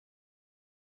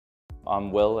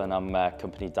I'm Will and I'm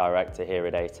Company Director here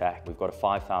at ATEC. We've got a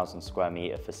 5,000 square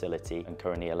metre facility and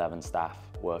currently 11 staff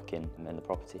working in the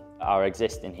property. Our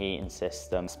existing heating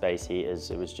system, space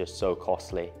heaters, it was just so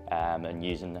costly and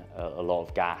using a lot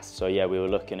of gas. So yeah, we were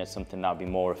looking at something that would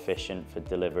be more efficient for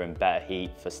delivering better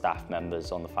heat for staff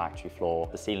members on the factory floor.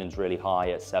 The ceiling's really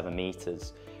high at 7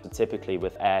 metres. So typically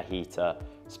with air heater,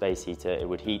 space heater, it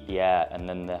would heat the air and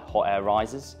then the hot air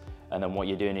rises. And then what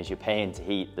you're doing is you're paying to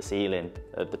heat the ceiling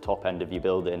at the top end of your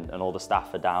building and all the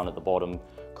staff are down at the bottom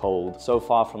cold. So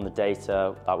far from the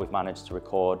data that we've managed to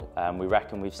record, we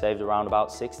reckon we've saved around about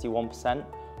 61%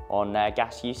 on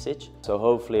gas usage. So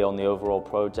hopefully on the overall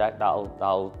project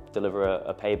that'll deliver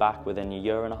a payback within a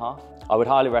year and a half. I would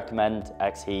highly recommend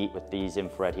X-Heat. With these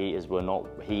infrared heaters, we're not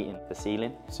heating the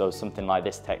ceiling. So something like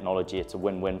this technology, it's a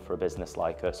win-win for a business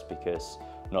like us because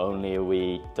not only are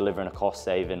we delivering a cost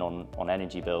saving on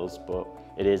energy bills, but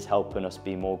it is helping us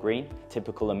be more green.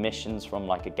 Typical emissions from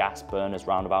like a gas burner is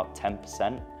around about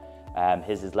 10%.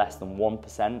 His is less than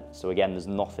 1%. So again, there's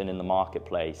nothing in the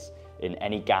marketplace in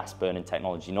any gas burning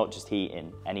technology, not just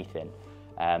heating, anything,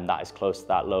 that is close to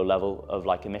that low level of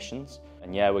like emissions.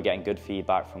 And yeah, we're getting good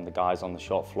feedback from the guys on the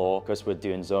shop floor because we're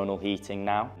doing zonal heating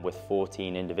now with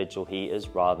 14 individual heaters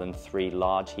rather than 3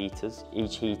 large heaters.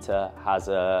 Each heater has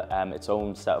its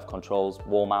own set of controls,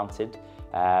 wall mounted,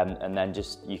 and then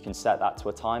just you can set that to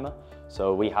a timer.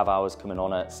 So we have ours coming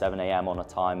on at 7 AM on a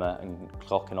timer and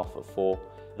clocking off at 4.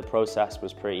 The process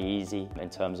was pretty easy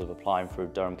in terms of applying through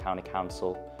Durham County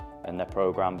Council and their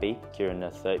Programme B, securing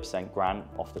a 30% grant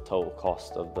off the total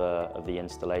cost of the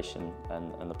installation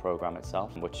and the programme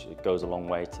itself, which goes a long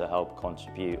way to help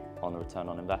contribute on the return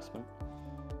on investment.